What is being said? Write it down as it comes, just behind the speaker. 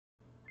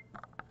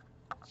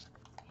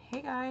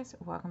Hey guys,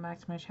 welcome back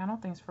to my channel.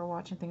 Thanks for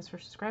watching, thanks for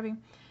subscribing.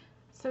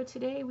 So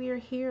today we are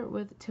here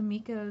with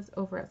Tamika's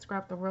over at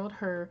Scrapdaworld,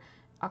 her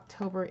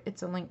October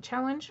It's a Link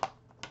challenge.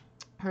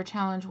 Her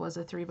challenge was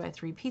a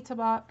 3x3 pizza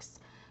box.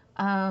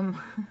 I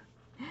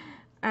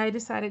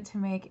decided to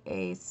make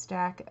a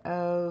stack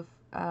of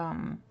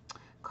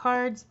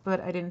cards,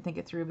 but I didn't think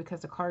it through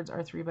because the cards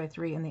are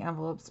 3x3 and the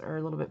envelopes are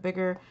a little bit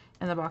bigger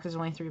and the box is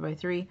only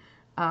 3x3.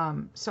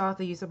 So I'll have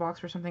to use the box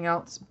for something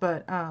else,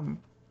 but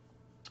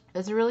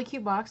it's a really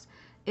cute box.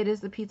 It is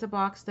the pizza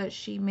box that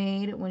she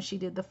made when she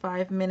did the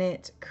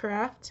 5-minute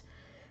craft.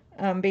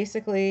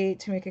 Basically,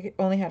 Tamika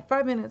only had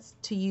 5 minutes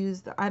to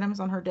use the items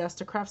on her desk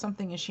to craft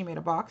something, and she made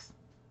a box.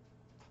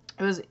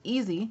 It was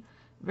easy,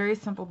 very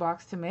simple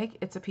box to make.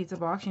 It's a pizza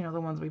box, you know,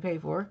 the ones we pay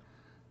for.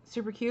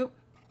 Super cute.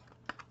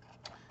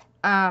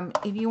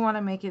 If you want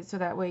to make it so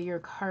that way your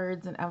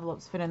cards and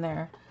envelopes fit in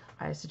there,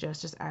 I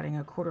suggest just adding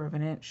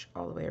 1/4 inch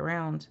all the way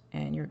around,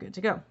 and you're good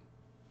to go.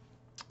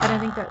 I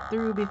didn't think that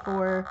through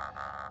before.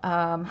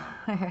 I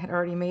had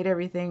already made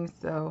everything,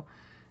 so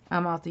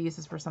I'll have to use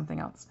this for something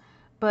else.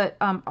 But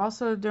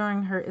also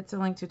during her It's a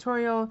Link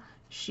tutorial,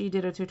 she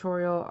did a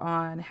tutorial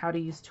on how to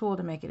use tool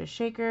to make it a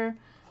shaker.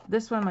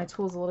 This one, my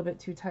tool's a little bit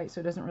too tight, so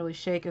it doesn't really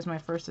shake as my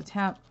first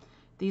attempt.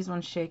 These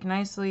ones shake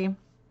nicely.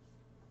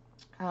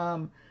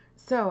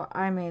 So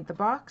I made the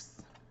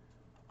box.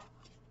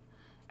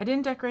 I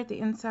didn't decorate the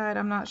inside.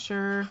 I'm not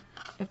sure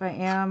if I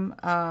am,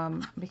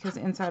 because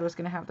the inside was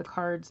going to have the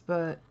cards,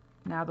 but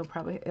now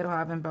it'll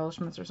have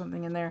embellishments or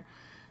something in there.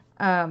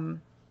 I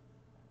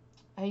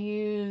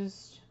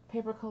used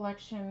paper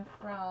collection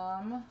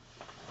from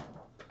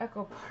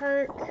Echo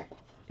Park.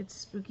 It's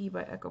Spooky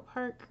by Echo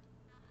Park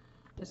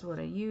is what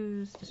I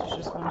used. This is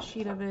just one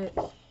sheet of it.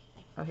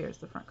 Oh, here's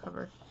the front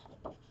cover.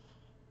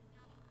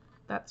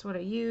 That's what I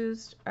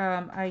used.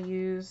 I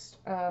used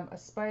a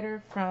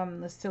spider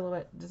from the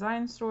Silhouette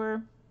Design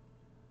Store.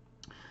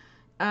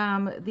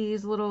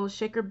 These little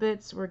shaker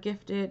bits were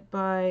gifted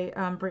by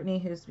Brittany,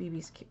 who's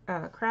BB's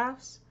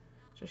Crafts.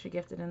 So she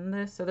gifted in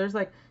this. So there's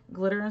like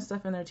glitter and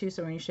stuff in there too,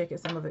 so when you shake it,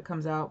 some of it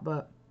comes out,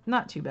 but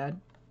not too bad.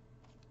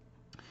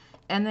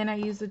 And then I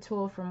used a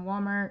tool from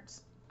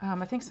Walmart.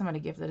 I think somebody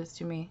gifted this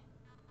to me,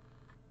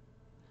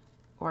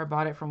 or I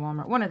bought it from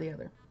Walmart. One or the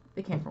other.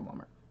 It came from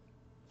Walmart.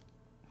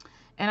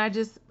 And I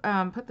just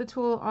put the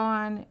tool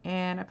on,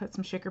 and I put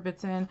some shaker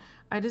bits in.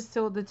 I just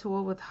sealed the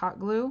tool with hot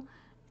glue,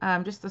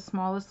 just the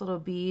smallest little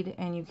bead,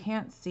 and you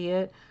can't see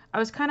it. I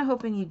was kind of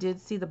hoping you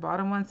did see the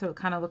bottom one, so it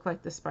kind of looked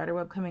like the spider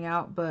web coming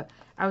out, but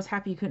I was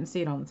happy you couldn't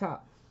see it on the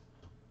top.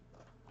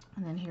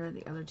 And then here are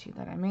the other two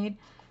that I made.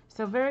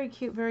 So very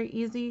cute, very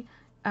easy.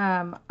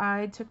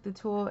 I took the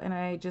tool and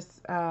I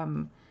just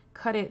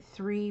cut it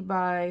 3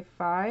 by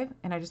 5,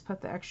 and I just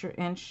put the extra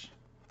inch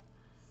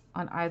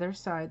on either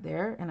side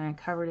there, and I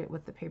covered it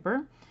with the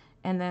paper.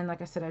 And then,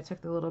 like I said, I took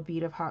the little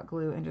bead of hot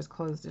glue and just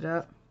closed it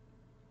up.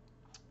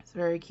 It's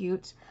very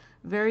cute,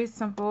 very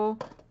simple,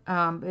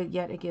 but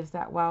yet it gives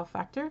that wow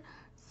factor.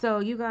 So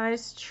you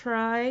guys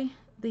try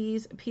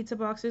these pizza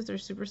boxes. They're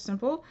super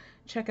simple.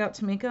 Check out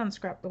Tamika on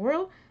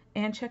Scrapdaworld,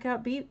 and check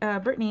out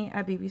Brittany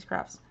at BB's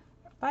Crafts.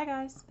 Bye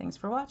guys, thanks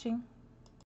for watching.